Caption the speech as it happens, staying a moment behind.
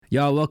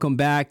Y'all, welcome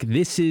back.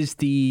 This is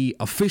the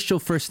official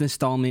first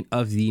installment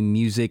of the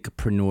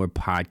Musicpreneur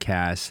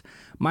podcast.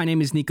 My name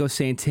is Nico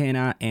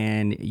Santana,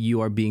 and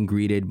you are being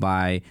greeted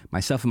by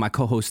myself and my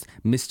co-host,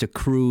 Mr.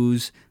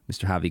 Cruz,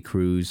 Mr. Javi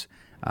Cruz.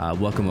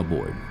 Welcome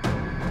aboard.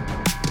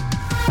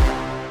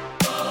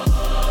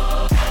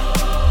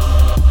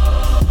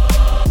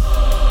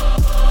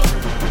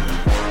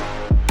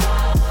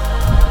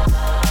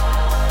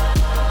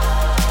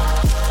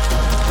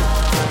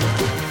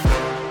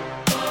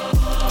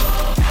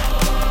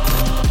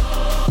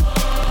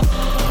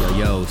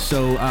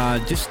 So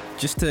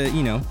just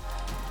to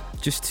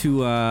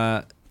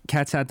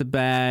cats out the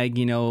bag,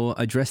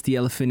 address the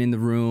elephant in the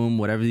room,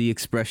 whatever the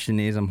expression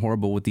is. I'm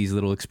horrible with these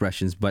little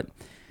expressions, but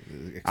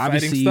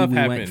exciting stuff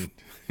happened.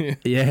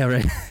 Yeah,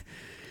 right.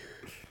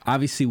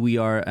 Obviously, we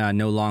are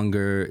no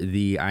longer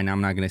and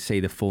I'm not going to say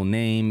the full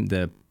name,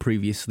 the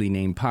previously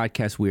named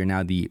podcast. We are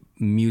now the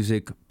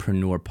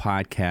Musicpreneur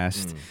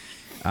podcast.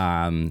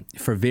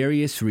 For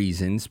various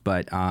reasons,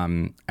 but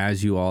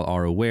as you all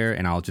are aware,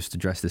 and I'll just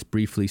address this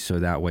briefly so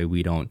that way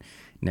we don't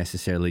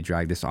necessarily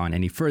drag this on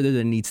any further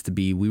than it needs to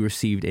be,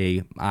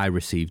 I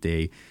received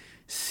a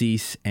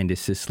cease and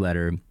desist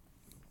letter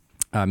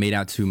made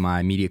out to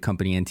my media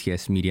company,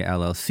 NTS Media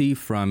LLC,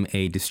 from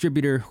a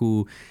distributor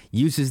who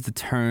uses the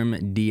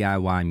term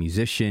DIY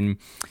musician.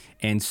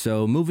 And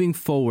so moving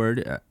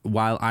forward,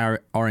 while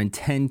our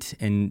intent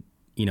and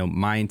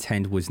my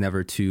intent was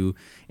never to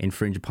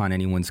infringe upon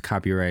anyone's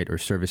copyright or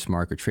service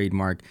mark or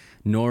trademark,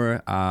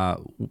 nor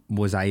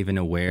was I even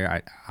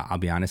aware. I'll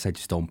be honest, I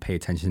just don't pay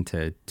attention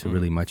to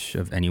really much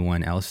of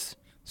anyone else.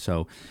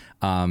 So,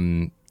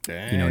 now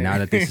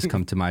that this has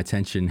come to my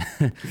attention,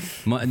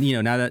 now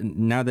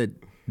that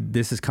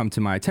this has come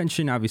to my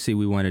attention, obviously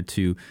we wanted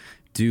to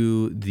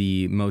do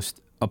the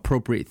most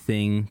appropriate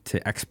thing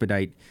to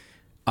expedite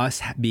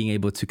us being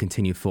able to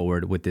continue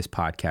forward with this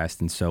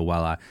podcast. And so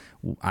while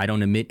I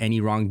don't admit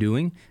any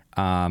wrongdoing,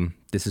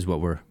 this is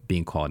what we're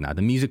being called now.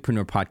 The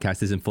Musicpreneur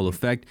podcast is in full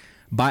effect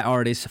by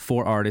artists,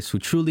 for artists who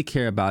truly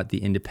care about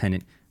the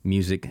independent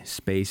music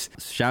space.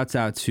 Shouts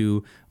out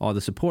to all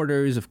the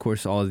supporters, of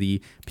course, all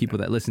the people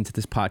that listen to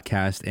this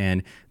podcast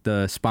and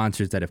the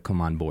sponsors that have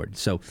come on board.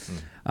 So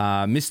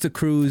Mr.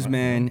 Cruz,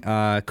 man,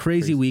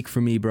 crazy week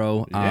for me,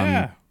 bro.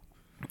 Yeah.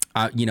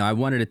 I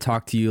wanted to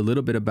talk to you a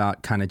little bit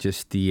about kind of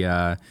just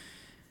the,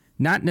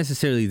 not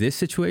necessarily this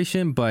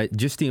situation, but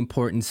just the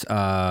importance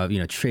of,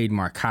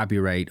 trademark,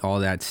 copyright, all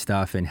that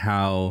stuff, and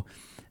how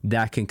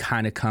that can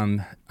kind of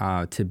come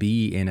to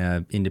be in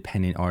a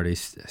independent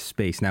artist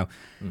space. Now,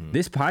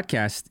 this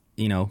podcast,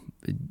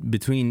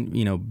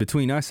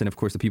 between us and of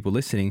course the people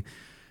listening,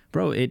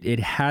 bro, it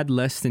had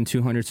less than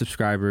 200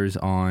 subscribers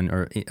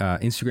or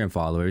Instagram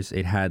followers.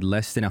 It had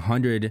less than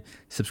 100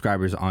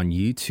 subscribers on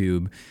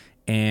YouTube.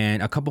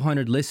 And a couple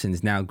hundred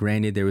listens. Now,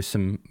 granted, there was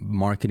some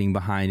marketing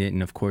behind it.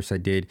 And of course, I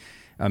did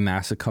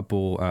amass a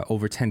couple,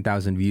 over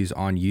 10,000 views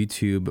on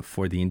YouTube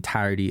for the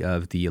entirety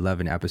of the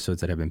 11 episodes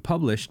that have been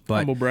published. But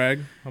Humble brag.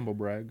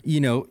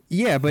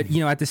 Yeah, but,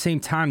 at the same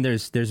time,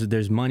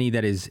 there's money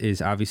that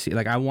is obviously,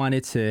 like, I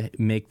wanted to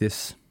make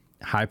this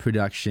high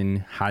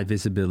production, high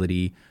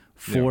visibility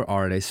for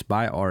artists,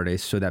 by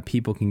artists, so that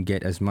people can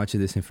get as much of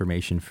this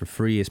information for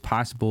free as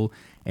possible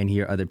and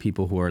hear other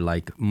people who are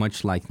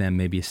much like them,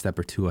 maybe a step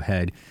or two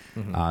ahead,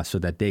 so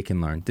that they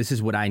can learn. This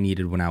is what I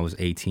needed when I was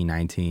 18,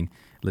 19,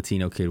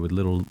 Latino kid with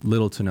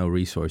little to no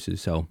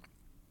resources. So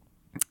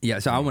yeah,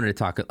 so I wanted to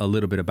talk a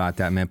little bit about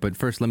that, man. But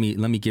first, let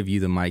me give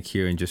you the mic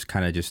here and just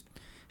kind of just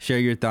share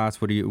your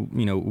thoughts. What are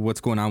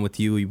what's going on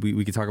with you?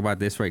 We could talk about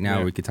this right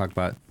now, or we could talk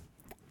about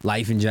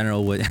life in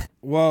general.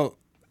 Well,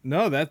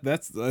 no,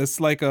 it's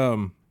like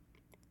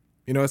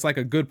it's like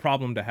a good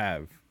problem to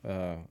have.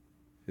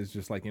 It's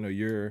just like,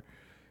 you're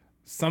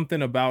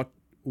something about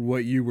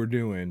what you were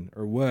doing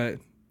or what,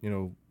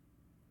 the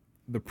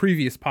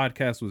previous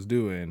podcast was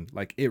doing,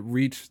 like it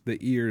reached the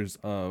ears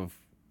of,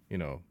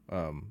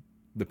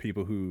 the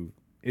people who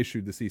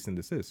issued the cease and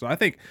desist. So I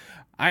think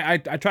I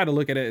try to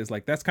look at it as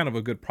like, that's kind of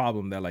a good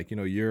problem that like,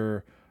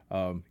 your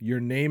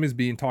name is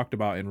being talked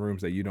about in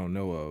rooms that you don't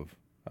know of.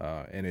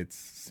 And it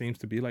seems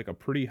to be like a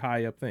pretty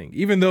high up thing,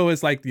 even though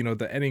it's like,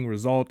 the ending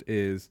result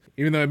is,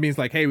 even though it means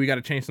like, hey, we got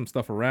to change some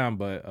stuff around.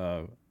 But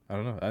I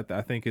don't know. I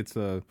think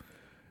I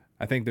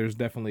think there's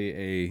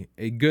definitely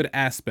a good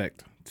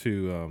aspect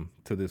to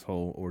this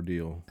whole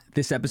ordeal.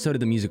 This episode of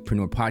the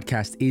Musicpreneur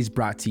podcast is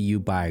brought to you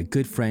by our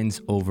good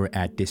friends over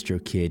at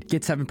DistroKid.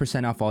 Get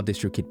 7% off all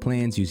DistroKid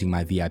plans using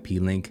my VIP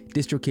link,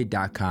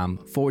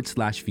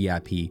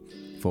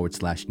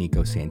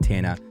 distrokid.com/VIP/Nico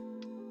Santana.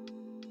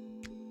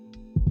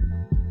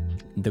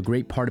 The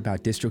great part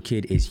about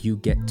DistroKid is you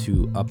get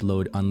to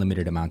upload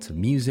unlimited amounts of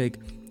music.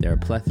 There are a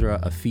plethora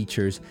of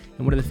features,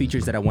 and one of the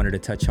features that I wanted to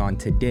touch on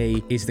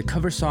today is the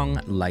cover song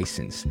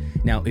license.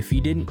 Now, if you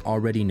didn't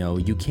already know,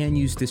 you can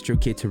use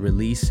DistroKid to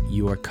release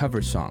your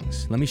cover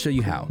songs. Let me show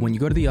you how. When you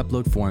go to the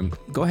upload form,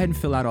 go ahead and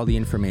fill out all the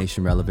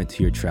information relevant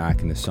to your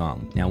track and the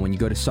song. Now, when you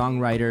go to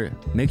songwriter,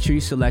 make sure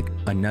you select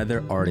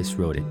another artist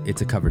wrote it.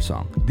 It's a cover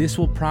song. This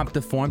will prompt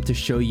the form to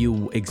show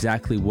you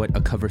exactly what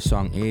a cover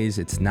song is.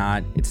 It's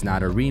not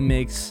a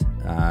remix.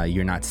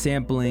 You're not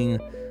sampling.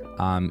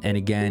 And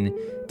again,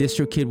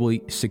 DistroKid will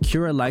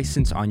secure a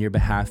license on your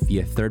behalf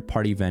via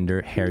third-party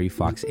vendor Harry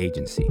Fox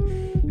Agency.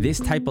 This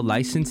type of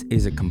license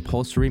is a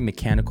compulsory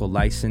mechanical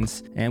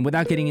license, and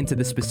without getting into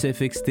the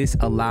specifics, this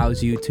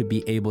allows you to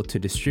be able to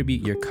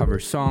distribute your cover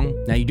song.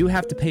 Now, you do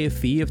have to pay a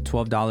fee of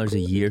 $12 a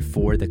year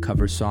for the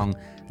cover song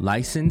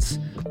license,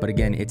 but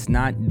again, it's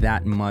not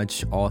that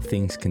much, all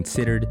things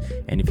considered.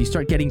 And if you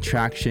start getting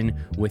traction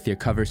with your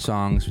cover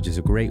songs, which is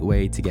a great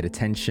way to get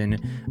attention,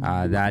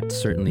 that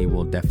certainly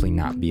will definitely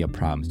not be a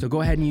problem. So go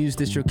ahead and use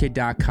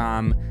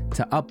distrokid.com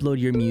to upload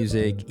your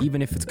music.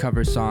 Even if it's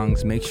cover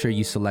songs, make sure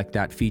you select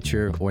that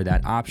feature or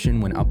that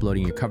option when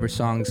uploading your cover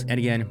songs. And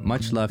again,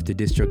 much love to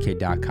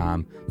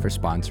distrokid.com for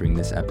sponsoring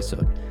this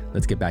episode.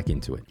 Let's get back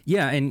into it.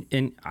 Yeah,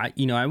 and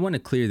I want to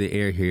clear the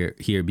air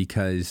here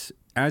because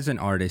as an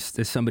artist,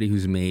 as somebody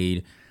who's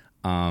made,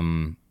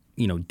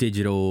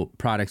 digital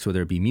products,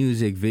 whether it be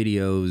music,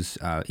 videos,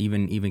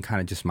 even kind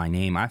of just my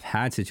name, I've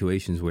had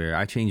situations where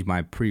I changed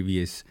my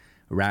previous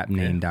rap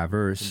name,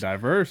 Diverse.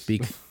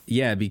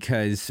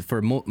 Because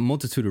for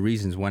multitude of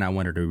reasons, when I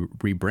wanted to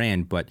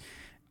rebrand, but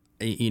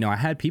I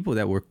had people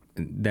that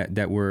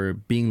were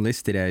being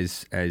listed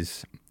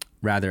as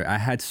rather, I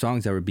had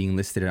songs that were being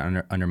listed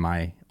under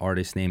my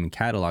artist name and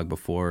catalog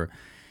before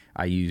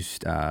I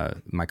used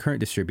my current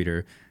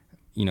distributor.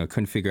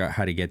 Couldn't figure out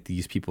how to get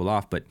these people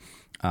off, but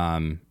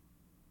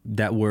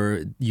that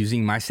were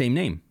using my same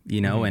name,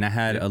 and I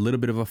had a little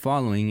bit of a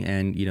following,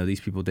 and,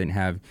 these people didn't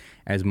have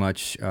as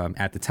much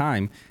at the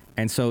time.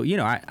 And so,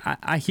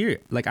 I hear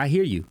it. Like, I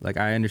hear you. Like,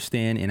 I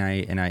understand, and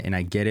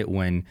I get it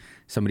when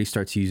somebody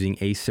starts using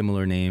a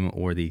similar name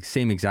or the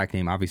same exact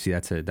name. Obviously,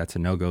 that's a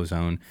no-go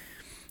zone.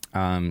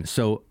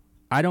 So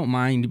I don't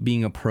mind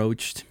being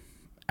approached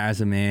as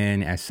a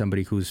man, as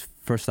somebody who's,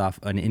 first off,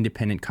 an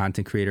independent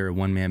content creator, a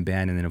one-man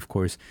band, and then, of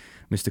course,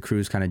 Mr.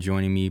 Cruz kind of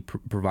joining me,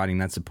 providing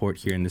that support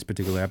here in this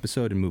particular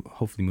episode and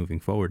hopefully moving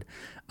forward.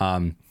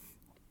 I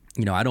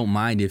don't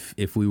mind if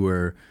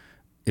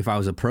I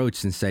was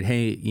approached and said,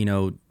 hey,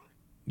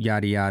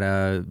 yada,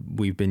 yada,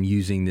 we've been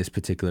using this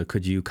particular,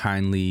 could you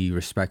kindly,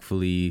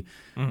 respectfully,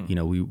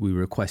 we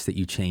request that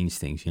you change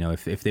things.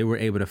 If they were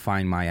able to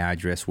find my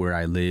address where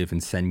I live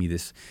and send me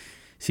this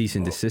cease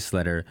and desist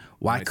letter,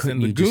 why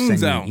couldn't you just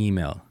send me an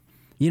email?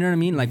 You know what I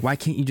mean? Like, why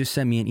can't you just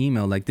send me an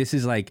email? Like, this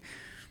is like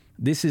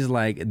the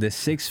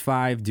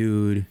 6'5"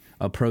 dude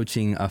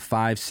approaching a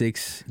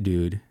 5'6"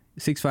 dude,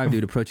 6'5"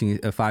 dude approaching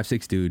a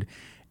 5'6" dude,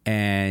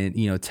 and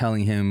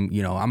telling him,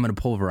 I'm gonna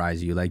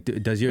pulverize you. Like,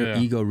 does your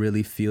ego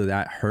really feel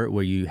that hurt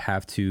where you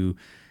have to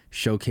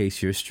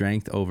showcase your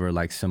strength over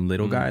like some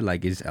little guy?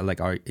 Like, is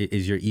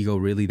your ego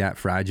really that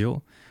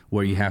fragile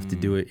where you have to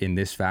do it in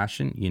this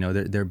fashion?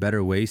 There are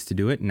better ways to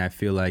do it, and I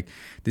feel like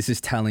this is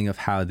telling of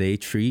how they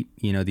treat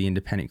the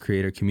independent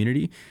creator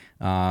community,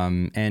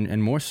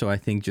 and more so, I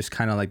think, just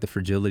kind of like the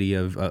fragility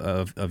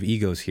of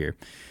egos here.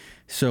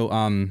 So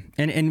and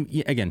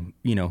again,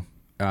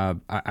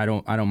 I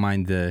don't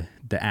mind the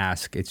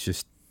ask. It's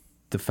just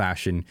the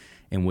fashion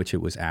in which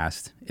it was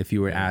asked. If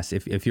you were asked,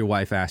 if your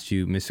wife asked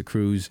you, Mr.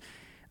 Cruz,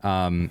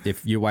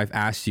 if your wife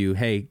asked you,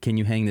 hey, can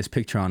you hang this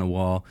picture on a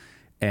wall?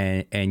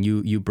 And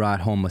you brought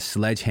home a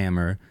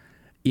sledgehammer,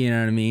 you know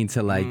what I mean,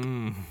 to like,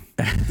 to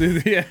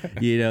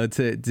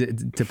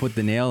put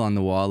the nail on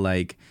the wall,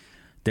 like,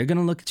 they're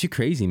gonna look at you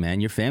crazy,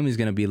 man. Your family's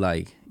gonna be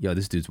like, yo,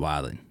 this dude's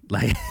wilding.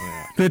 Like,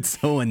 that's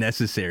so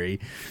unnecessary.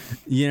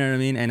 You know what I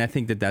mean? And I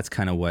think that's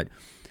kind of what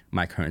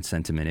my current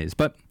sentiment is.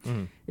 But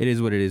it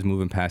is what it is,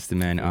 moving past it,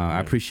 man. I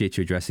appreciate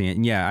you addressing it.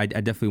 And yeah, I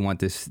definitely want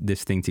this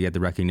thing to get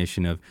the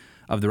recognition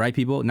of the right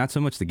people, not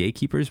so much the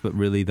gatekeepers, but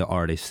really the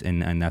artists.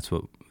 And that's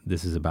what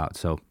this is about.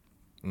 So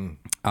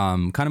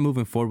kind of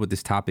moving forward with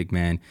this topic,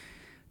 man.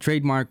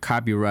 Trademark,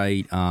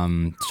 copyright,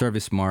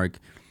 service mark,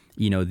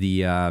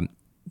 the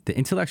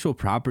intellectual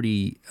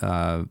property,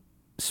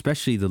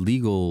 especially the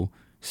legal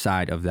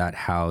side of that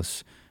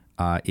house,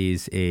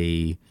 is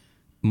a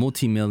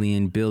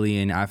multi-million,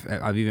 billion.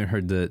 I've even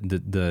heard the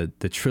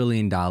 $1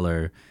 trillion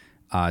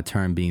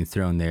term being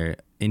thrown there,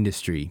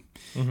 industry,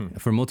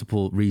 for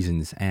multiple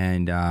reasons.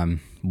 And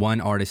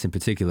one artist in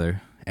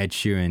particular, Ed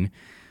Sheeran,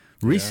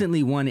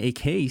 recently won a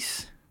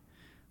case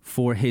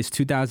for his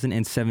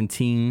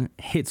 2017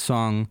 hit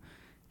song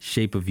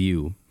 "Shape of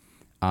You."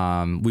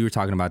 We were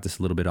talking about this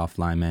a little bit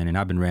offline, man, and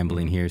I've been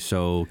rambling here.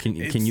 So can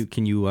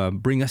you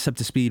bring us up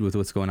to speed with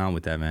what's going on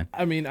with that, man?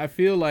 I mean, I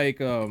feel like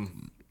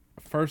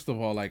first of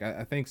all, like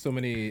I think so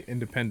many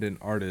independent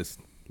artists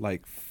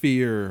like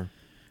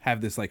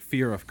have this like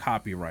fear of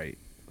copyright.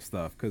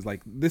 stuff, because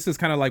like this is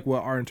kind of like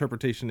what our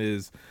interpretation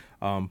is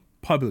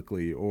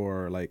publicly,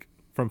 or like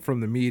from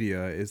the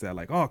media, is that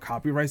like, oh,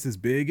 copyright's this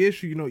big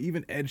issue, you know,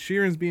 even Ed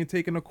Sheeran's being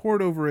taken to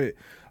court over it,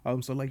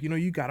 so like, you know,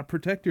 you got to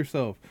protect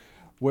yourself.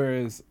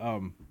 Whereas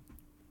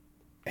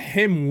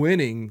him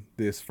winning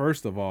this,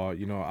 first of all,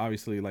 you know,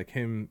 obviously like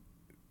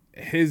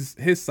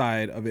his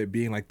side of it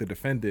being like the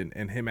defendant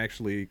and him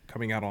actually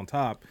coming out on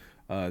top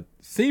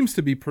seems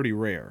to be pretty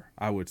rare,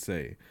 I would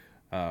say.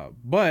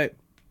 But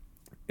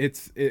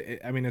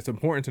I mean, it's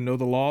important to know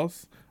the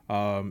laws.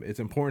 It's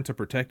important to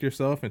protect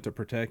yourself and to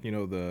protect, you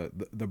know,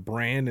 the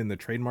brand and the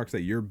trademarks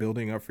that you're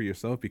building up for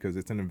yourself, because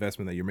it's an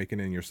investment that you're making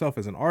in yourself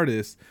as an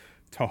artist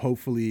to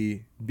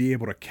hopefully be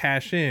able to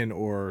cash in,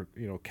 or,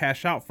 you know,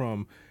 cash out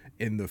from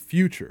in the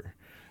future.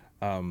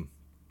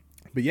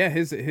 But yeah,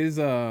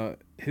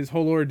 his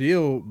whole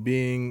ordeal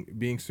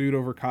being sued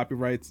over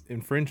copyrights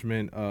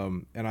infringement.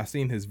 And I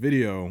seen his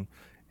video,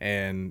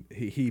 and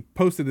he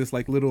posted this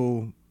like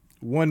little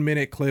 1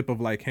 minute clip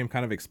of like him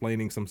kind of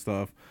explaining some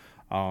stuff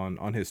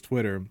on his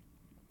Twitter.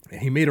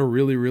 And he made a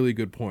really, really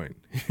good point.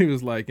 He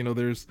was like, you know,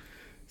 there's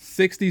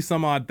 60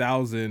 some odd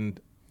thousand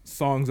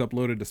songs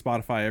uploaded to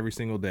Spotify every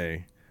single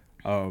day.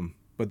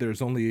 But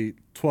there's only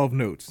 12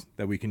 notes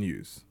that we can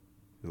use.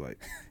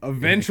 Like,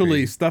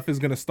 eventually stuff is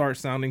going to start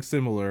sounding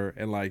similar,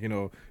 and like, you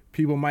know,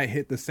 people might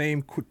hit the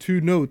same two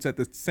notes at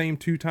the same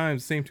two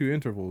times, same two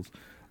intervals.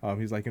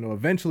 He's like, you know,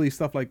 eventually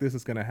stuff like this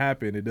is going to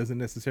happen. It doesn't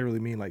necessarily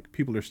mean like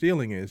people are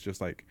stealing it. It's just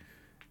like,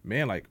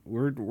 man, like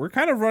we're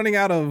kind of running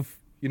out of,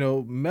 you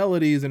know,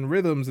 melodies and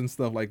rhythms and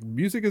stuff. Like,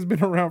 music has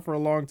been around for a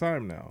long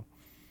time now.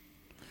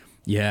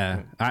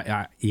 Yeah,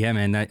 yeah,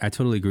 man, I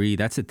totally agree.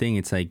 That's the thing.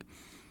 It's like,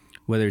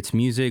 whether it's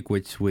music,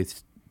 which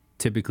with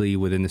typically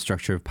within the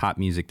structure of pop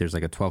music, there's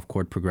like a 12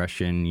 chord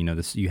progression. You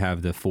know, you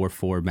have the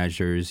 4/4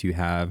 measures. You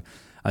have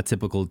a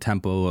typical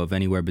tempo of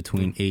anywhere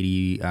between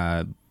 80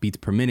 beats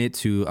per minute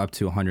to up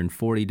to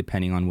 140,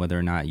 depending on whether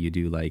or not you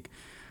do like,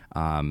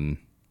 I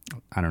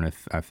don't know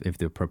if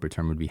the appropriate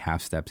term would be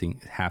half steps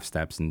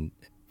and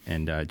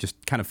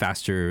just kind of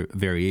faster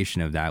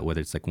variation of that, whether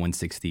it's like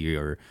 160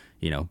 or,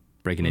 you know,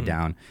 breaking it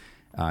down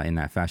in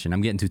that fashion.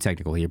 I'm getting too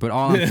technical here, but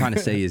all I'm trying to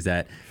say is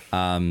that,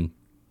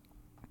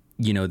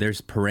 you know, there's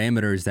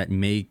parameters that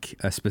make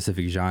a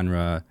specific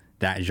genre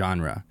that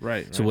genre.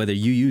 Right. So whether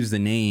you use the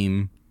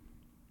name,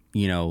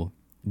 you know,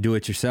 do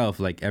it yourself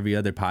like every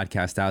other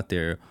podcast out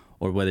there,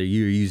 or whether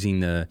you're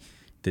using the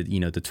you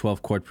know, the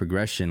 12 chord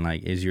progression,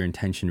 like, is your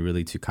intention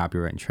really to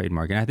copyright and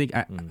trademark? And I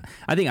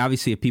think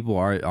obviously if people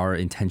are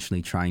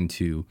intentionally trying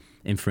to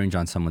infringe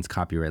on someone's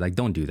copyright, like,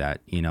 don't do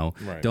that, you know.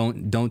 Right.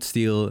 Don't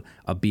steal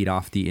a beat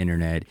off the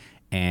internet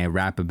and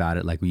rap about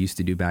it like we used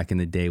to do back in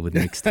the day with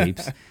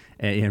mixtapes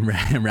and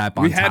rap on top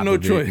of it. We had no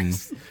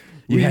choice.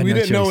 We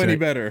didn't know any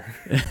better.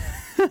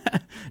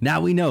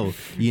 Now we know,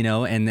 you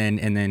know, and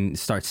then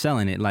start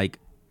selling it like,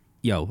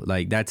 yo,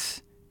 like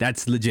that's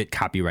legit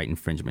copyright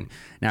infringement.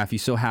 Now, if you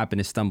so happen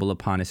to stumble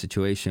upon a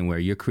situation where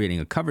you're creating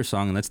a cover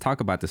song, and let's talk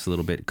about this a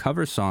little bit.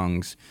 Cover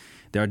songs,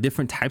 there are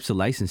different types of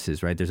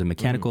licenses, right? There's a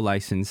mechanical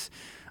license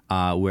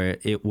where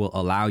it will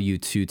allow you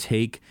to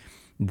take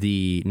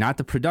not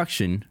the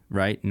production,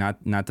 right?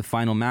 Not the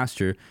final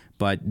master,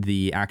 but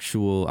the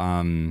actual,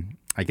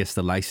 I guess,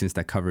 the license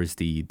that covers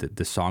the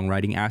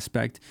songwriting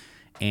aspect.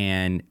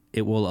 And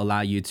it will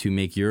allow you to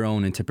make your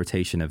own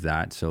interpretation of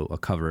that, so a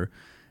cover,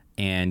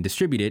 and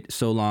distribute it,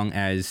 so long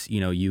as, you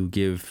know, you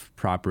give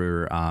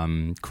proper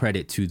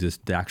credit to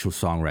the actual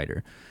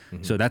songwriter.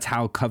 Mm-hmm. So that's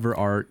how cover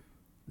art,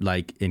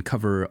 like, and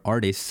cover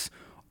artists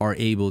are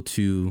able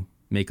to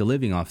make a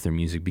living off their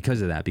music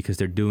because of that, because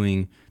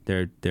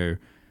they're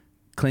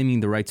claiming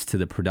the rights to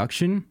the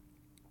production,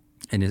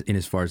 and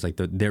as far as like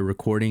their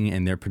recording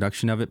and their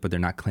production of it, but they're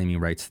not claiming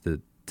rights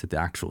to the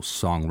actual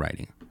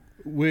songwriting.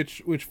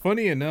 Which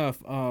funny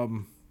enough,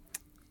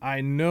 I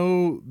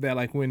know that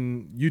like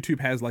when YouTube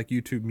has like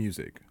YouTube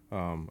Music,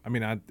 I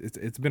mean,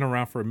 it's been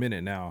around for a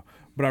minute now,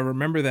 but I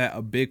remember that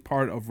a big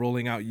part of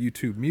rolling out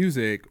YouTube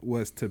Music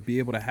was to be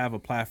able to have a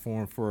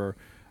platform for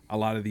a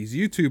lot of these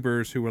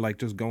YouTubers who were like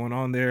just going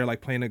on there,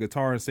 like playing a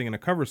guitar and singing a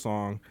cover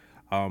song.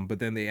 But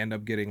then they end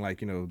up getting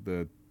like, you know,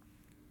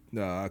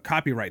 the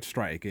copyright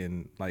strike,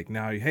 and like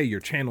now, hey, your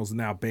channel's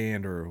now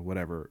banned or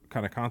whatever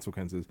kind of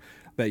consequences.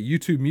 That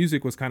YouTube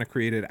Music was kind of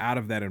created out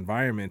of that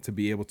environment to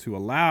be able to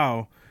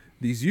allow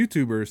these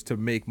YouTubers to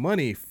make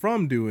money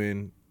from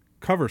doing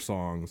cover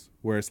songs,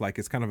 where it's like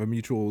it's kind of a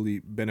mutually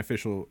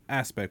beneficial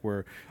aspect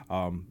where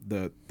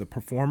the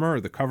performer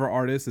or the cover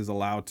artist is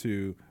allowed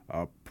to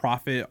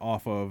profit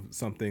off of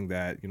something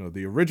that, you know,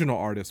 the original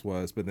artist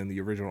was, but then the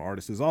original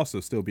artist is also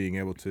still being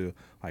able to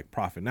like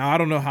profit. Now, I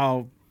don't know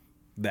how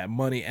that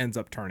money ends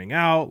up turning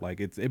out. Like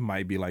it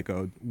might be like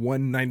a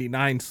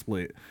 199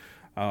 split,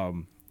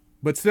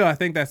 but still, I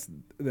think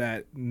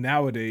that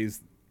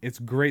nowadays it's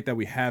great that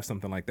we have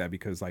something like that,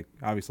 because like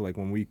obviously like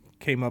when we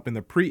came up in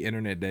the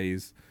pre-internet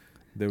days,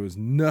 there was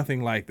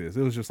nothing like this.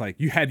 It was just like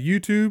you had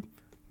YouTube,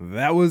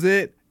 that was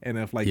it, and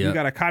if you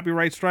got a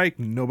copyright strike,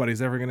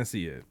 nobody's ever gonna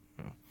see it.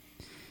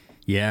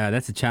 Yeah,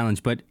 that's a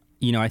challenge. But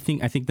I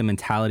think the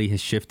mentality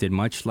has shifted,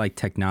 much like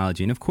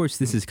technology. And of course,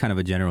 this is kind of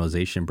a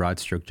generalization, broad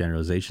stroke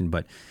generalization,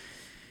 but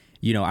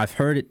I've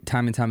heard it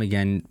time and time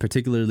again,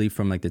 particularly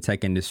from like the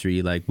tech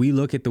industry. Like, we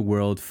look at the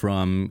world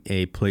from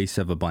a place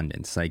of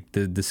abundance, like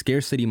the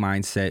scarcity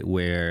mindset,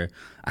 where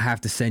I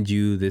have to send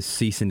you this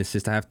cease and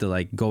desist. I have to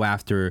like go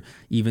after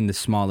even the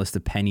smallest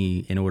of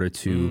penny in order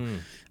to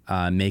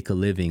make a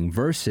living,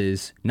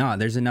 versus, nah,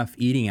 there's enough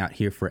eating out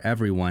here for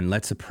everyone.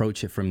 Let's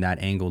approach it from that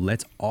angle.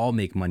 Let's all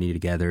make money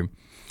together.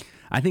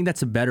 I think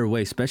that's a better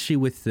way, especially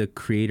with the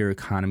creator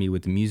economy,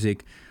 with the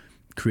music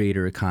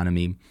creator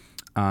economy.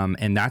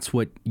 And that's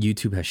what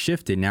YouTube has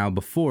shifted. Now,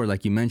 before,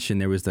 like you mentioned,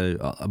 there was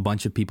a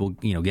bunch of people,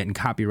 getting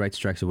copyright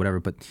strikes or whatever.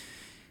 But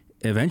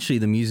eventually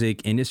the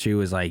music industry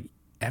was like,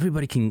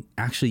 everybody can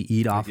actually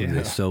eat off of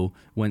this. So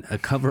when a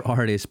cover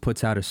artist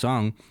puts out a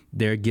song,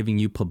 they're giving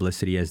you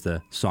publicity as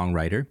the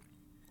songwriter.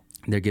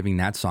 They're giving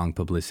that song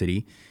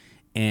publicity.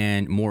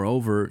 And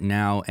moreover,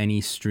 now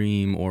any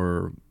stream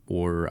or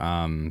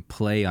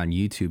play on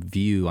YouTube,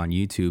 view on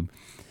YouTube,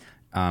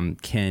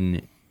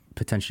 can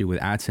potentially, with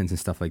AdSense and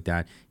stuff like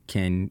that,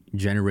 can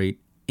generate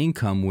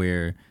income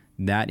where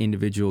that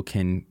individual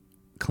can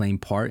claim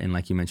part, and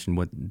like you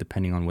mentioned,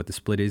 depending on what the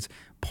split is,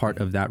 part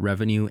of that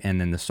revenue, and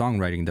then the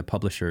songwriting, the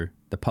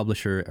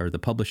publisher or the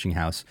publishing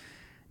house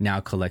now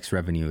collects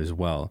revenue as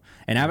well.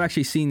 And I've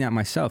actually seen that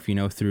myself,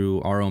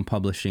 through our own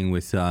publishing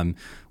with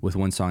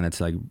one song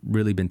that's like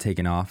really been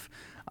taken off,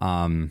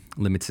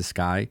 Limits the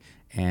Sky,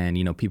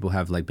 and people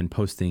have like been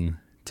posting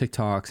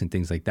TikToks and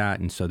things like that,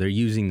 and so they're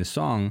using the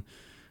song.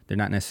 They're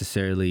not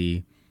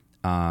necessarily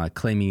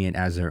claiming it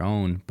as their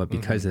own, but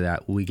because of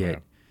that, we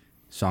get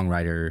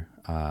songwriter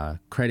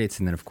credits,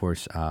 and then of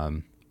course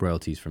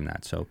royalties from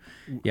that. So,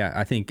 yeah,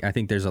 I think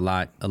there's a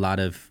lot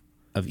of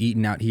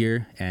eating out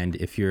here, and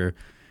if you're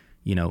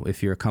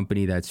a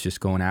company that's just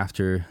going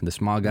after the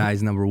small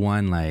guys, number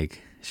one,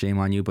 like, shame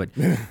on you. But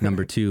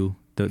number two,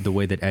 the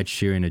way that Ed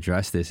Sheeran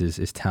addressed this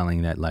is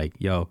telling that, like,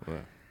 yo.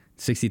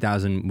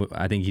 60,000,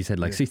 I think he said,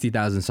 like,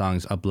 60,000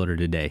 songs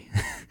uploaded a day.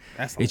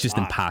 It's just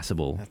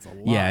impossible. That's a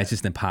lot. Yeah, it's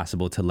just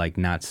impossible to like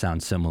not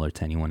sound similar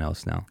to anyone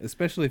else now.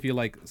 Especially if you're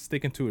like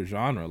sticking to a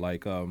genre.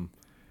 Like, I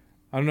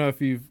don't know if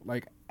you've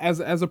like,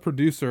 as a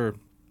producer,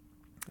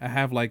 I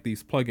have like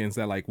these plugins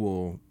that like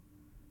will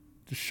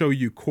show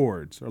you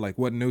chords or like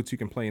what notes you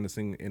can play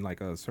in like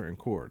a certain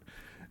chord.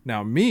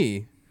 Now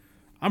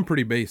I'm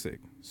pretty basic,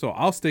 so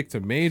I'll stick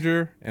to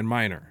major and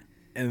minor,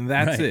 and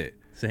that's it.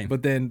 Same.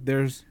 But then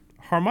there's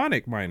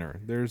harmonic minor,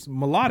 there's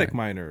melodic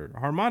minor,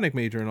 harmonic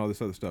major, and all this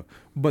other stuff.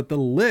 But the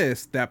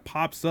list that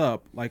pops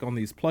up like on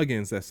these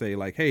plugins that say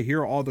like, hey,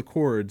 here are all the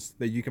chords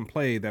that you can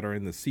play that are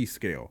in the C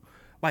scale,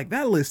 like,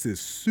 that list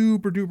is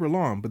super duper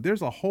long, but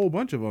there's a whole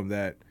bunch of them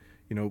that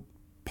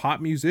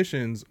pop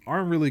musicians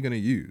aren't really going to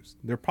use.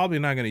 They're probably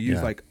not going to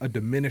use like a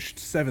diminished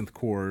seventh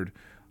chord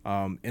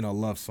in a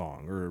love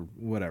song or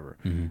whatever.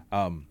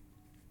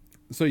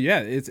 So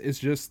yeah, it's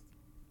just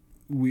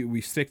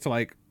we stick to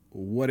like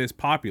what is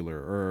popular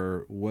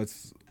or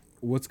what's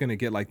going to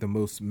get like the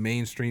most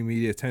mainstream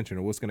media attention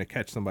or what's going to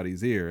catch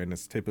somebody's ear. And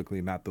it's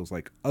typically not those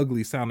like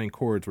ugly sounding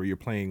chords where you're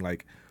playing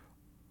like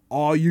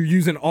you're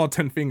using all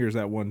 10 fingers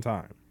at one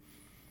time.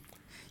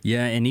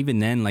 Yeah, and even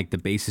then, like, the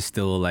bass is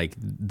still like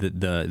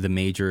the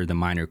major, the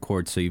minor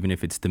chord. So even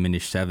if it's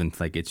diminished seventh,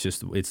 like,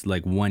 it's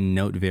like one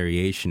note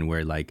variation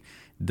where like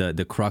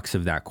the crux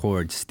of that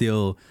chord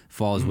still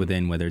falls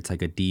within, whether it's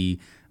like a D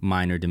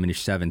minor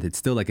diminished seventh, it's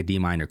still like a D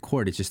minor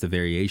chord. It's just a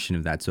variation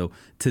of that. So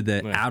to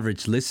the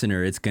average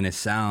listener, it's gonna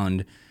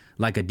sound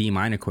like a D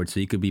minor chord. So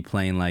you could be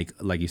playing like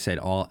you said,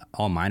 all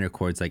minor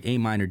chords, like A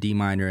minor, D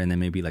minor, and then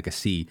maybe like a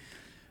C.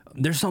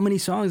 There's so many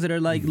songs that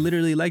are like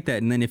literally like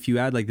that. And then if you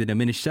add like the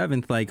diminished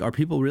seventh, like, are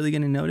people really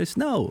going to notice?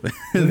 No.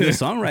 The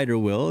songwriter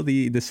will,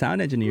 the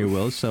sound engineer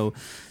will. So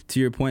to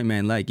your point,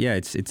 man, like, yeah,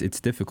 it's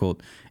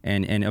difficult.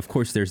 And of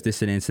course there's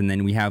dissonance. And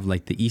then we have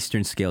like the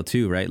Eastern scale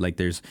too, right? Like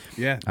there's,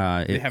 they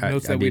have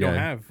notes that we don't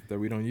have, that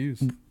we don't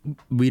use.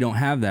 We don't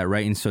have that,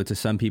 right? And so to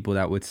some people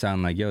that would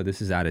sound like, yo,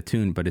 this is out of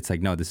tune, but it's like,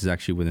 no, this is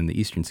actually within the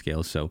Eastern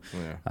scale. So,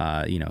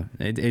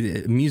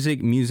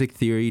 music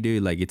theory,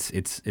 dude, like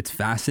it's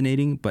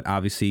fascinating, but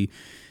obviously,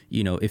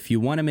 if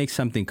you want to make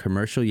something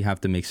commercial, you have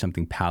to make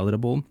something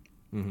palatable,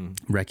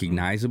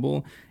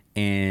 recognizable.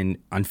 And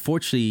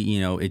unfortunately,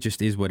 it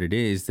just is what it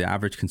is. The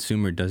average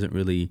consumer doesn't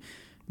really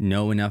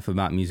know enough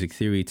about music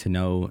theory to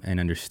know and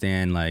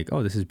understand like,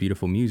 oh, this is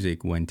beautiful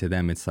music, when to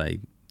them it's like,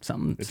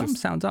 something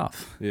sounds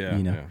off.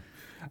 Yeah.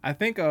 I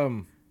think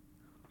on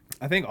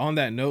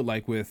that note,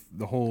 like with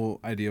the whole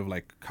idea of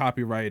like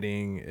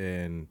copywriting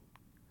and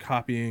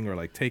copying or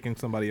like taking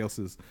somebody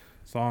else's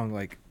song,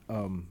 like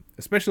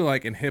especially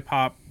like in hip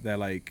hop, that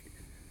like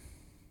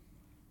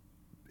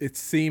it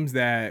seems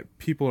that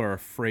people are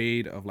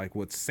afraid of like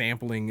what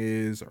sampling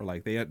is, or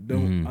like they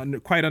don't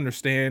quite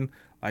understand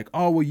like,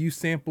 oh, well, you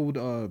sampled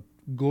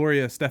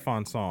Gloria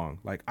Estefan song,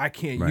 like I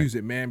can't use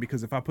it, man,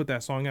 because if I put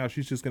that song out,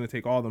 she's just gonna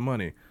take all the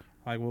money.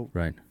 Like, well,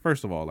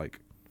 first of all, like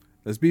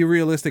let's be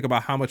realistic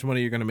about how much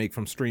money you're going to make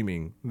from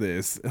streaming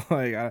this.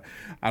 Like,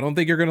 I don't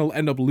think you're going to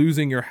end up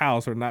losing your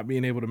house or not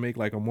being able to make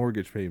like a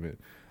mortgage payment.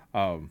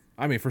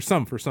 I mean, for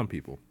some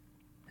people,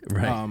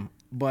 Right.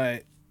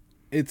 but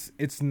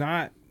it's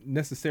not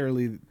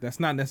necessarily, that's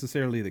not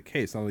necessarily the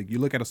case. So, like, you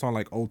look at a song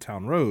like Old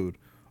Town Road.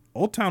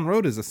 Old Town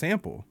Road is a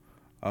sample.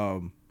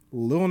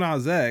 Lil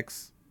Nas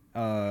X,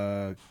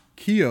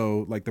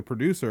 Keo, like the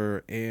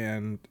producer,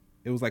 and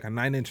it was like a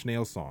 9 Inch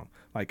Nails song.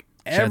 Like,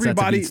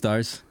 everybody,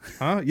 Stars.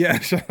 huh? Yeah,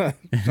 shout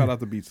out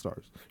to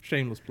BeatStars.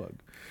 Shameless plug.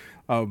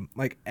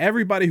 Like,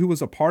 everybody who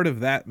was a part of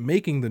that,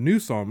 making the new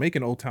song,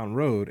 making Old Town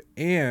Road,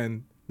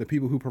 and the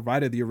people who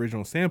provided the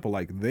original sample,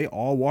 like, they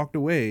all walked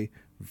away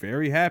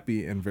very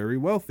happy and very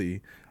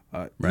wealthy,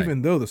 Right.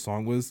 even though the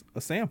song was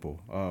a sample.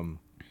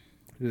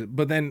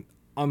 But then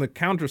on the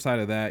counter side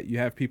of that, you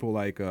have people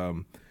like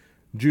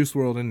Juice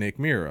WRLD and Nick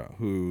Mira,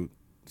 who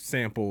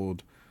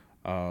sampled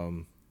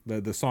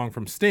the song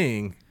from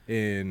Sting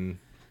in,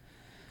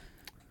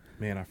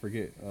 man, I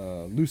forget,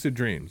 Lucid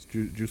Dreams,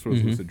 Juice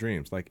WRLD's Lucid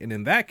Dreams. Like, and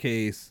in that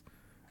case,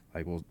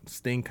 like, well,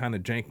 Sting kind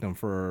of janked them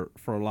for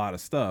a lot of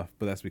stuff,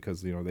 but that's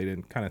because, you know, they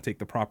didn't kind of take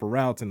the proper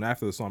routes. And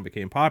after the song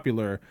became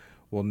popular,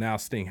 well, now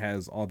Sting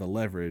has all the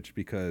leverage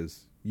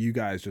because you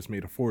guys just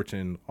made a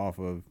fortune off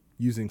of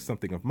using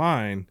something of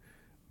mine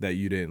that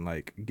you didn't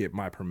like get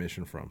my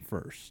permission from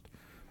first.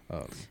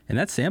 And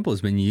that sample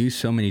has been used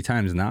so many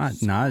times.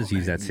 Nas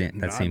used that same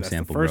That's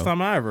sample, the first bro.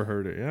 time I ever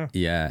heard it. Yeah.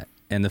 Yeah,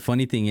 and the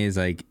funny thing is,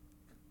 like,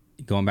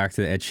 going back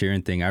to the Ed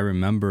Sheeran thing, I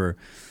remember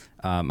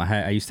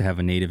I used to have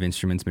a Native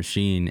Instruments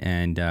machine,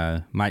 and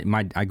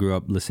I grew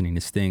up listening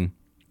to Sting.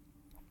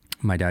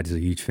 My dad is a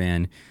huge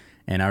fan,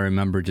 and I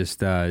remember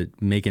just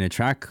making a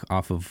track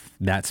off of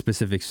that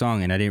specific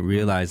song, and I didn't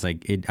realize,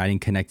 like, I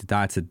didn't connect the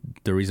dots. That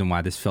the reason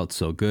why this felt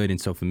so good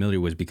and so familiar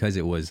was because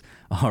it was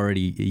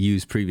already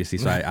used previously.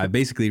 So I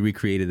basically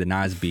recreated the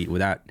Nas beat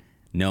without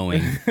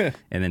knowing,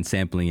 and then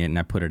sampling it, and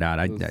I put it out.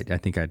 I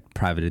think I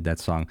privated that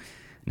song.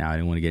 Now I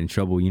didn't want to get in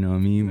trouble, you know what I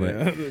mean?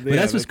 But but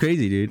that's what's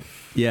crazy, dude.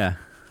 Yeah.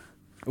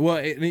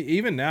 Well,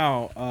 even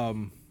now,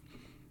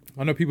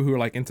 I know people who are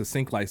like into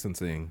sync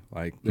licensing.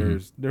 Like,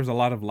 there's a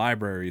lot of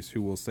libraries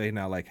who will say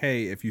now, like,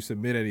 hey, if you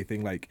submit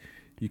anything, like,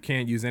 you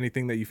can't use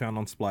anything that you found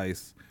on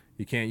Splice.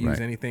 You can't use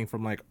anything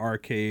from like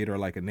Arcade or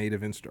like a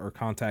Native or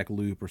Contact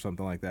Loop or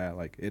something like that.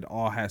 Like, it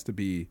all has to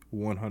be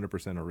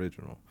 100%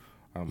 original.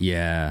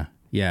 Yeah,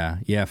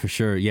 for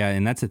sure. Yeah,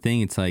 and that's the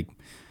thing. It's like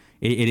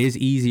it is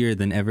easier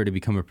than ever to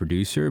become a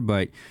producer,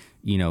 but,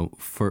 you know,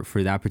 for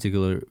that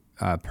particular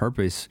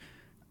purpose,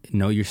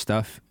 know your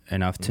stuff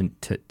enough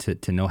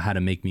to know how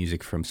to make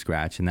music from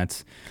scratch, and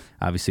that's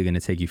obviously going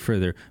to take you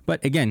further.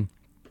 But again,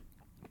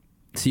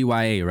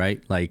 CYA,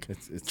 right? Like,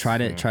 try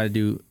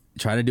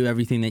to do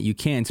everything that you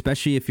can,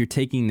 especially if you're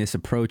taking this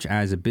approach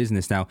as a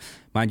business. Now,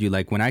 mind you,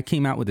 like, when I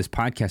came out with this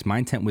podcast, my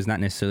intent was not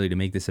necessarily to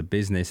make this a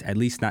business, at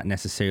least not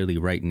necessarily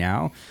right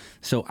now.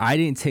 So I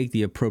didn't take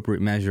the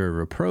appropriate measure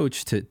or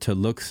approach to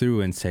look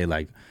through and say,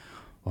 like,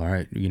 all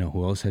right, you know,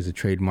 who else has a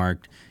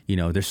trademarked, you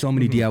know, there's so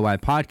many DIY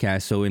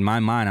podcasts. So in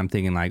my mind, I'm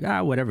thinking like,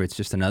 whatever, it's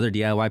just another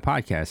DIY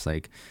podcast.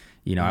 Like,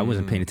 you know, I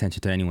wasn't paying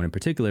attention to anyone in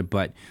particular,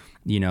 but,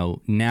 you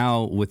know,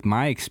 now with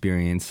my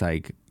experience,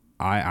 like,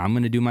 I'm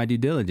going to do my due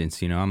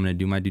diligence, you know, I'm going to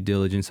do my due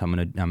diligence. I'm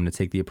going to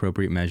take the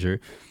appropriate measure.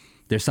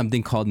 There's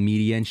something called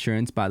media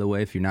insurance, by the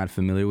way, if you're not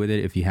familiar with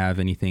it. If you have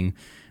anything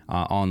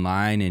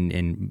online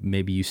and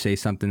maybe you say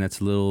something that's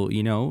a little,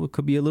 you know, it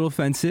could be a little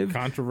offensive.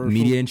 Controversial.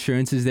 Media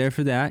insurance is there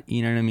for that.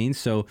 You know what I mean?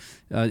 So,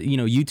 you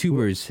know,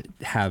 YouTubers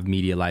have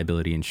media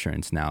liability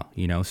insurance now,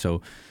 you know,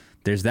 so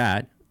there's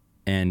that.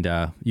 And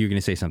you're going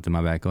to say something,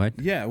 my bad. Go ahead.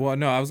 Yeah, well,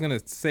 no, I was going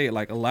to say,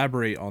 like,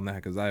 elaborate on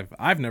that because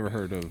I've never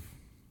heard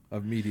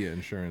of media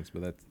insurance,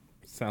 but that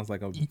sounds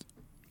like a...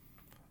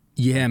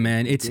 Yeah,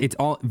 man, it's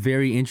all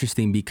very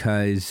interesting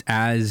because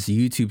as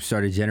YouTube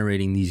started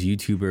generating these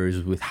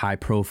YouTubers with high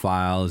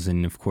profiles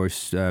and, of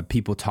course,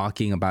 people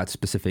talking about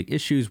specific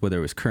issues, whether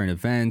it was current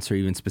events or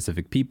even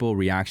specific people,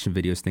 reaction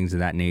videos, things of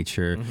that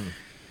nature,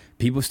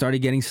 people started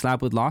getting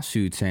slapped with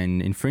lawsuits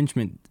and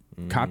infringement,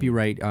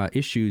 copyright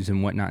issues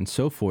and whatnot and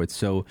so forth.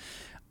 So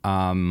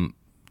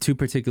two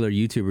particular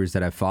YouTubers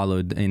that I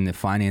followed in the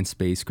finance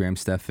space, Graham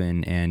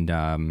Stephan and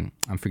I'm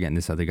forgetting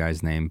this other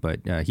guy's name, but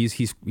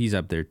he's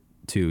up there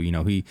too. You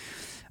know, he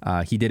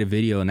did a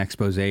video, an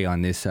expose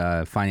on this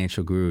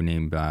financial guru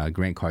named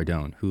Grant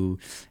Cardone, who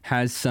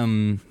has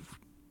some,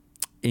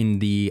 in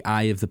the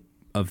eye of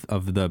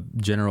the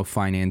general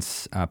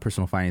finance,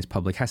 personal finance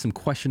public, has some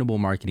questionable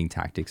marketing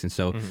tactics. And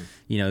so,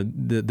 you know,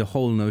 the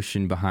whole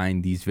notion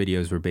behind these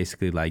videos were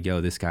basically like,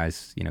 yo, this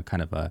guy's, you know,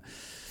 kind of a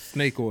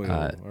snake oil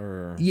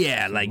or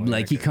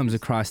like he comes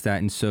across that.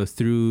 And so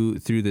through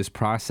this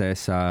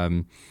process,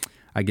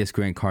 I guess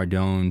Grant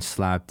Cardone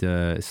slapped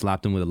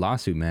him with a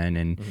lawsuit, man,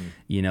 and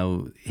you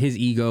know, his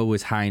ego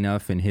was high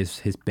enough, and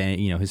his bank,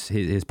 you know,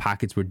 his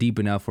pockets were deep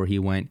enough where he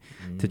went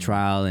to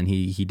trial and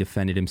he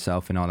defended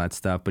himself and all that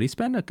stuff. But he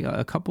spent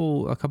a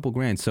couple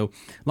grand. So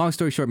long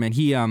story short, man,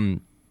 he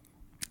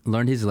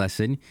learned his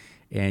lesson,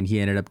 and he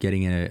ended up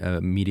getting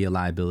a media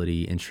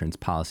liability insurance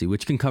policy,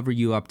 which can cover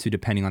you up to,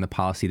 depending on the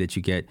policy that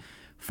you get,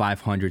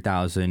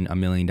 $500,000, $1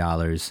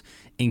 million,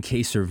 in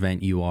case or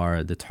event you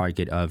are the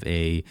target of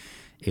a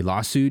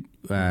lawsuit,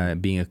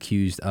 being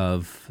accused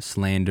of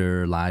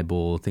slander,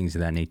 libel, things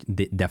of that nature,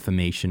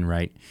 defamation,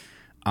 right?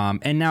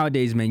 And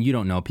nowadays, man, you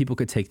don't know. People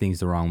could take things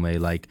the wrong way.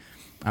 Like,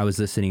 I was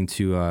listening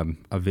to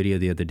a video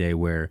the other day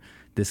where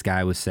this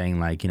guy was saying,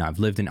 like, I've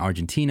lived in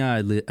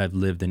Argentina, I've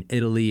lived in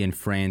Italy and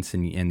France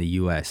and the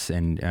U.S.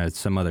 and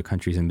some other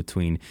countries in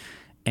between.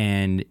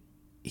 And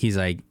he's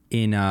like,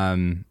 in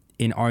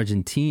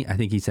Argentina, I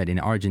think he said in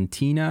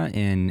Argentina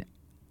and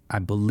I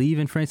believe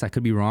in France, I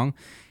could be wrong.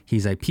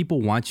 He's like,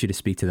 people want you to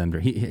speak to them.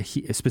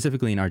 He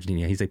specifically in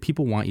Argentina, he's like,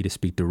 people want you to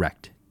speak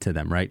direct to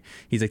them, right?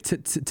 He's like,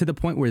 to the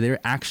point where they're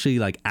actually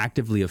like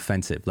actively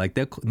offensive. Like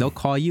they'll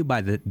call you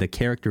by the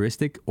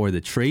characteristic or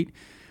the trait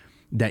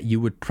that you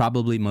would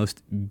probably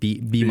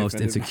be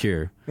most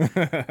insecure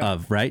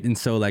of, right? And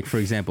so, like, for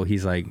example,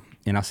 he's like,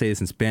 and I'll say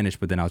this in Spanish,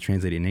 but then I'll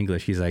translate it in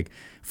English. He's like,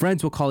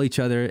 friends will call each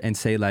other and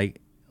say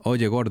like, oye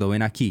gordo,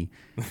 ven aquí,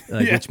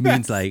 like, which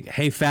means like,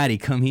 hey fatty,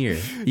 come here.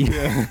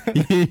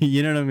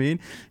 You know what I mean?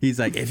 He's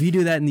like, if you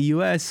do that in the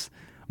U.S.,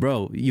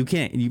 bro, you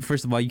can't.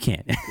 First of all, you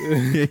can't.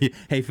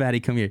 Hey fatty,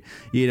 come here.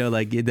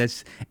 Like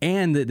that's.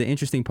 And the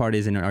interesting part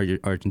is in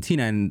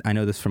Argentina, and I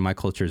know this from my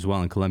culture as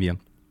well in Colombia,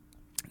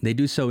 they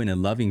do so in a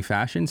loving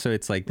fashion. So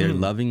it's like they're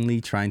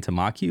lovingly trying to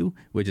mock you,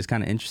 which is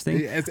kind of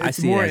interesting.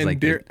 It's more it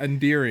like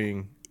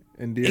endearing.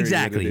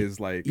 Exactly. It is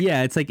like,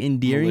 yeah, it's like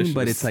endearing, malicious.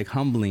 but it's like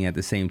humbling at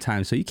the same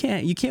time. So you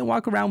can't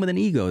walk around with an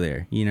ego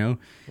there,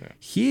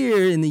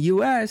 Here in the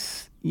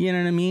U.S., you know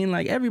what I mean?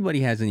 Like everybody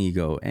has an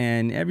ego,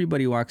 and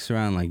everybody walks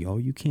around like, oh,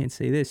 you can't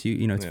say this.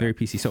 It's very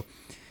PC. So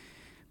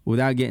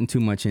without getting too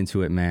much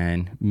into it,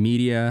 man,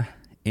 media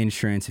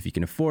insurance, if you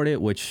can afford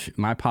it, which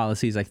my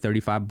policy is like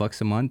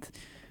 $35 a month.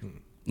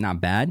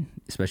 Not bad,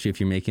 especially if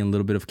you're making a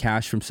little bit of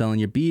cash from selling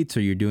your beats, or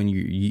you're doing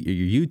your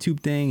YouTube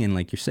thing, and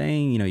like you're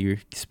saying, you're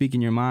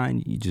speaking your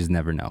mind. You just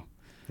never know.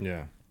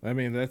 Yeah, I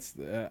mean that's.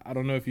 I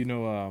don't know if you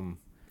know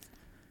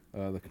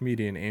the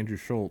comedian Andrew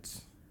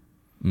Schultz.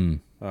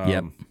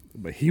 Yep.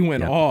 But he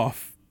went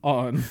off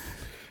on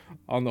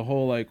the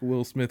whole like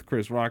Will Smith,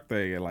 Chris Rock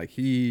thing, and like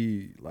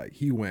he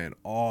went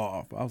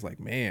off. I was like,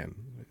 man,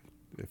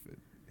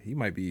 he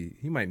might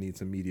need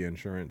some media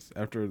insurance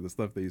after the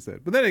stuff that he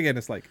said. But then again,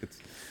 it's like it's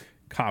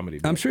comedy.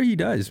 I'm sure he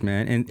does,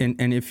 man.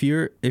 And if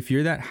you're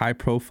that high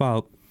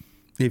profile,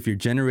 if you're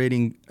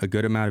generating a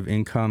good amount of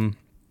income,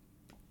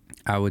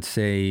 I would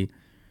say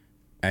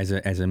as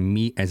a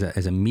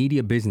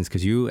media business,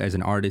 because you as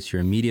an artist,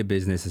 you're a media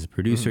business. As a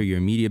producer, you're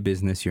a media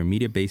business. You're a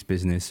media-based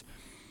business.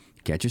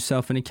 Get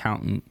yourself an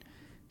accountant.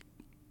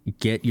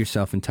 Get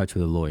yourself in touch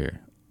with a lawyer,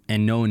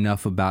 and know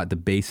enough about the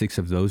basics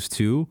of those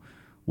two,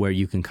 where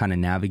you can kind of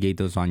navigate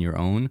those on your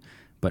own,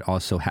 but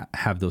also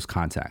have those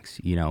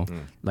contacts,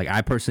 Like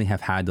I personally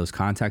have had those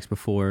contacts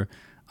before.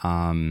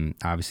 I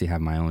obviously have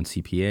my own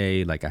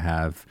CPA. Like I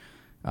have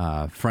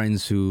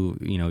friends who,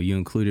 you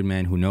included,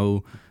 man, who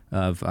know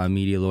of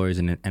media lawyers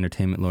and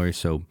entertainment lawyers.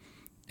 So,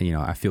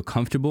 I feel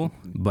comfortable,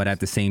 but at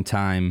the same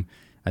time,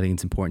 I think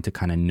it's important to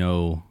kind of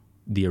know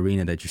the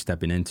arena that you're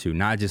stepping into.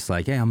 Not just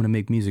like, hey, I'm going to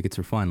make music. It's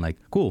for fun. Like,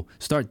 cool,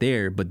 start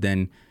there. But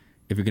then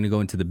if you're going to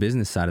go into the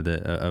business side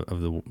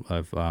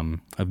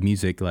of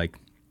music, like,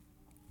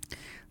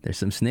 there's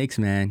some snakes,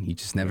 man. You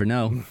just never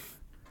know.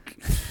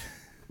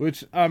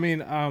 Which, I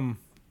mean,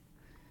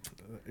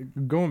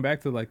 going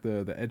back to like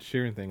the Ed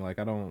Sheeran thing, like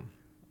I'm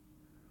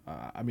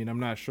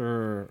not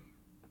sure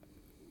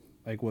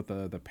like what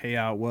the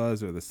payout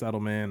was or the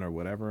settlement or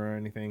whatever or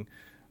anything.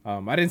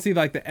 I didn't see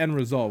like the end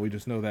result. We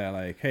just know that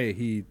like, hey,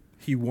 he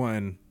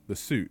won the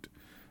suit.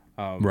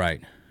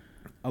 Right.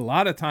 A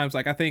lot of times,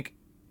 like I think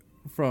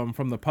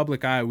from the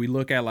public eye, we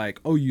look at like,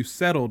 oh, you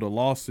settled a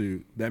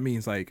lawsuit. That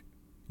means like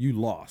you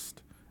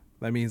lost.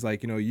 That means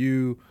like,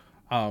 you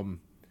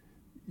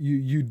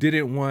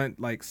didn't want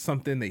like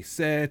something they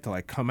said to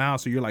like come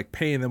out. So you're like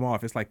paying them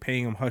off. It's like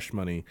paying them hush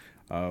money.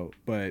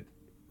 But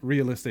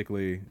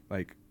realistically,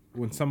 like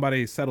when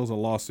somebody settles a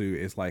lawsuit,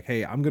 it's like,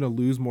 hey, I'm going to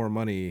lose more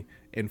money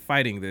in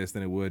fighting this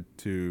than it would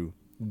to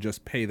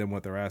just pay them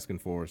what they're asking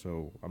for.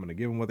 So I'm going to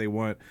give them what they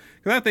want.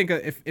 Because I think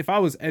if I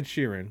was Ed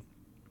Sheeran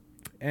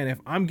and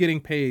if I'm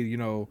getting paid,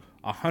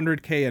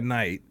 $100K a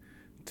night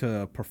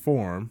to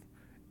perform,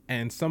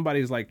 and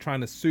somebody's like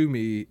trying to sue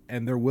me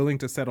and they're willing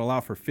to settle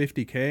out for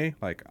 $50K,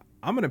 like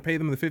I'm going to pay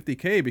them the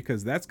 $50K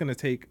because that's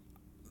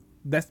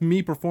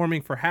me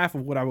performing for half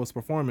of what I was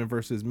performing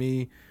versus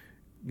me,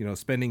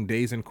 spending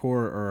days in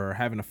court or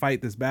having to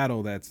fight this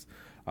battle that's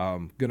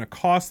going to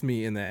cost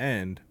me in the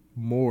end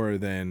more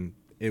than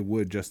it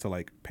would just to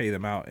like pay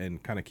them out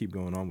and kind of keep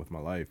going on with my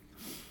life.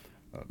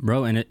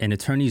 Bro, and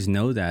attorneys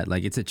know that.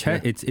 Like it's a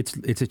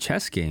it's a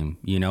chess game,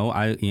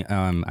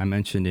 I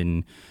mentioned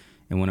in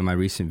one of my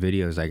recent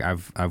videos, like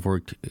I've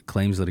worked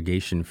claims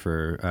litigation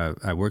for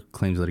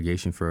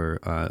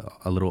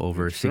a little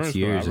over 6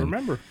 years. I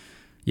remember.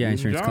 Yeah,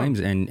 insurance claims,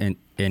 and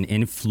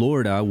in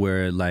Florida,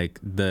 where like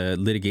the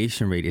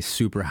litigation rate is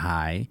super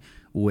high,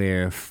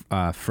 where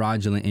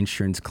fraudulent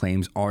insurance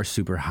claims are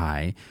super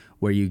high,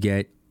 where you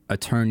get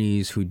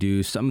attorneys who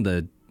do some of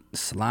the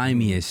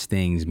slimiest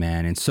things,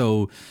 man. And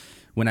so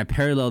when I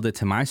paralleled it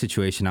to my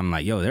situation, I'm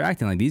like, yo, they're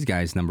acting like these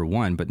guys, number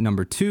one. But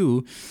number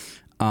two,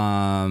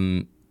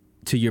 to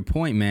your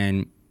point,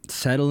 man,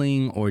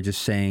 settling or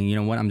just saying, you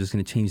know what, I'm just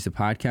going to change the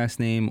podcast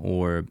name,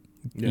 or,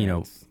 you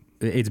know,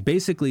 it's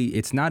basically,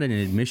 it's not an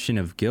admission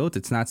of guilt.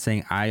 It's not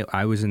saying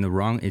I was in the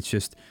wrong. It's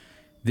just,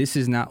 this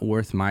is not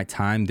worth my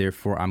time.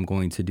 Therefore, I'm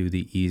going to do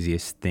the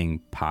easiest thing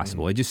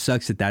possible. It just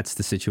sucks that that's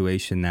the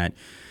situation that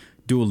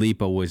Dua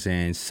Lipa was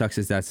in. Sucks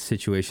that that's the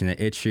situation that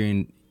Ed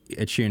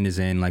Sheeran is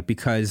in. Like,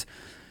 because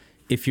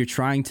if you're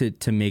trying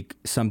to make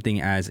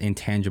something as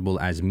intangible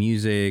as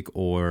music,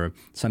 or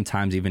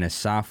sometimes even as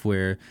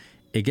software,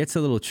 it gets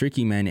a little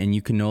tricky, man, and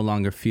you can no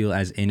longer feel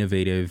as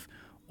innovative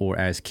or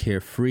as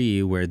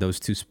carefree, where those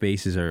two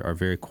spaces are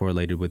very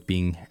correlated with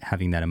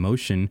having that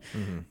emotion.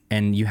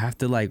 And you have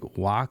to like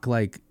walk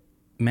like,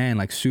 man,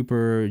 like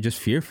super just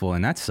fearful.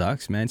 And that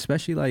sucks, man,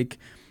 especially like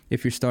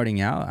if you're starting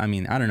out. I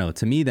mean, I don't know.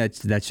 To me, that's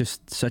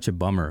just such a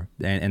bummer.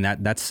 And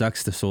that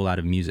sucks the soul out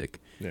of music.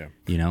 Yeah.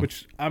 You know,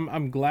 which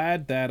I'm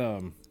glad that, I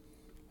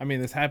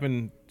mean, this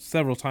happened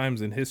several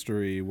times in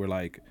history where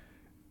like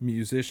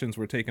musicians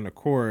were taken to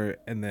court,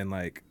 and then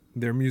like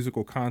their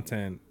musical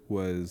content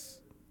was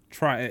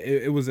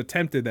it was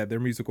attempted that their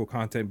musical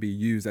content be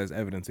used as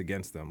evidence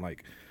against them.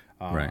 Like,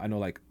 right. I know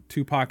like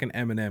Tupac and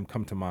Eminem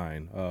come to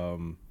mind.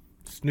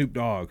 Snoop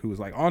Dogg, who was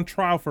like on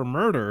trial for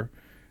murder,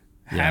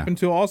 happened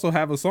to also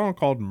have a song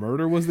called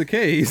 "Murder Was the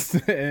Case."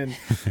 And,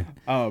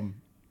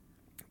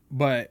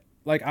 but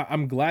like,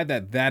 I'm glad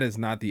that is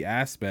not the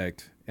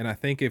aspect. And I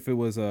think if it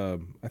was, I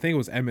think it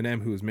was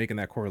Eminem who was making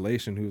that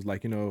correlation, who was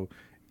like, you know,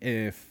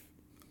 if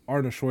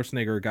Arnold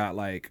Schwarzenegger got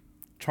like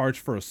charged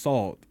for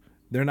assault,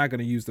 they're not going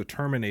to use the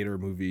Terminator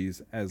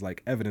movies as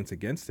like evidence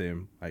against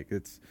him. Like,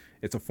 it's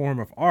a form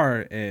of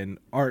art, and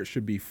art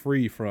should be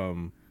free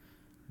from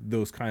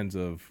those kinds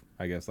of,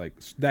 I guess, like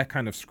that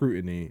kind of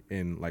scrutiny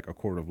in like a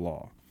court of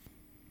law.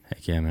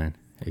 Heck yeah, man.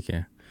 Heck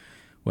yeah.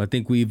 Well, I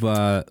think we've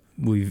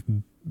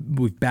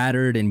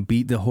battered and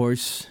beat the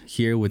horse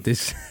here with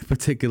this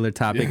particular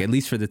topic, at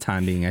least for the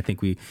time being. I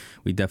think we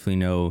definitely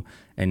know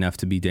enough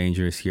to be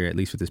dangerous here, at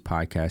least with this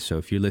podcast. So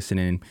if you're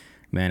listening,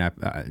 man,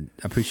 I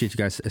appreciate you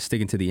guys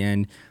sticking to the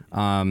end.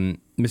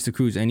 Mr.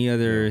 Cruz, any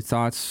other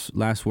thoughts,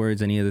 last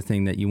words, any other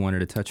thing that you wanted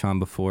to touch on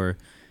before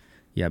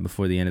the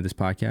end of this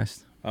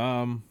podcast?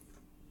 Nah,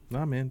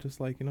 man,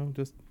 just like, you know,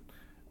 just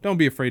don't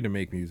be afraid to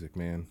make music,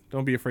 man.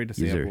 Don't be afraid to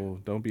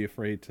sample. Don't be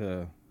afraid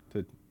to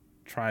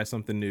try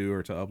something new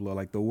or to upload.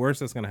 Like, the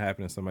worst that's going to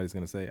happen is somebody's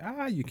going to say,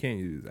 you can't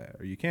use that,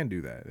 or you can't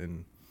do that.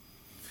 And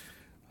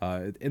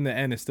in the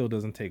end, it still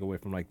doesn't take away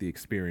from like the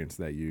experience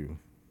that you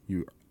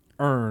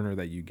earn or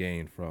that you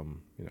gain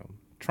from, you know,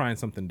 trying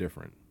something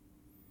different.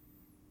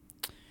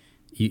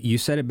 You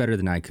said it better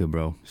than I could,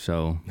 bro.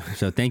 So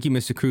thank you,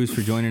 Mr. Cruz,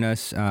 for joining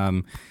us.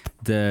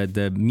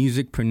 The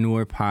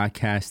Musicpreneur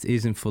podcast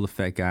is in full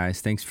effect,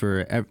 guys. Thank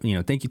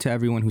you to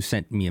everyone who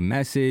sent me a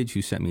message,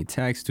 who sent me a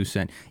text, who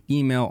sent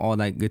email, all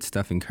that good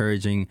stuff,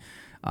 encouraging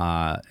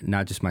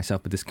not just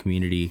myself but this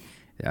community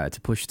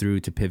to push through,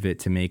 to pivot,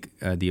 to make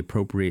the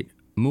appropriate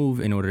move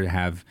in order to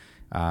have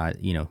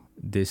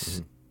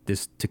this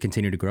to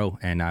continue to grow.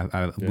 And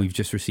I've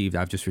just received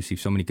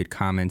so many good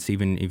comments,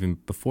 even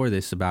before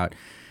this, about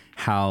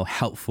how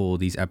helpful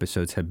these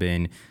episodes have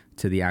been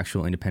to the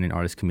actual independent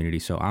artist community.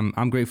 So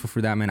I'm grateful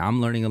for that, man.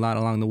 I'm learning a lot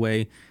along the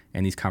way,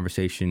 and these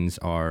conversations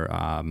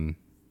are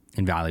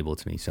invaluable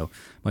to me. So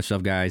much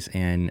love, guys.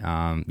 And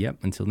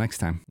until next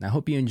time. I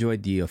hope you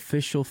enjoyed the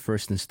official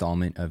first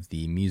installment of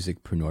the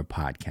Musicpreneur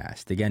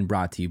podcast, again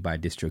brought to you by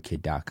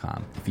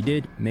distrokid.com. If you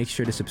did, make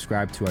sure to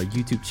subscribe to our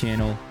YouTube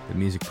channel, The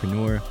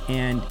Musicpreneur,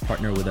 and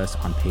partner with us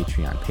on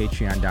Patreon,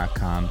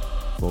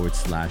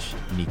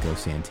 patreon.com/Nico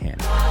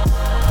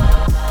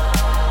Santana.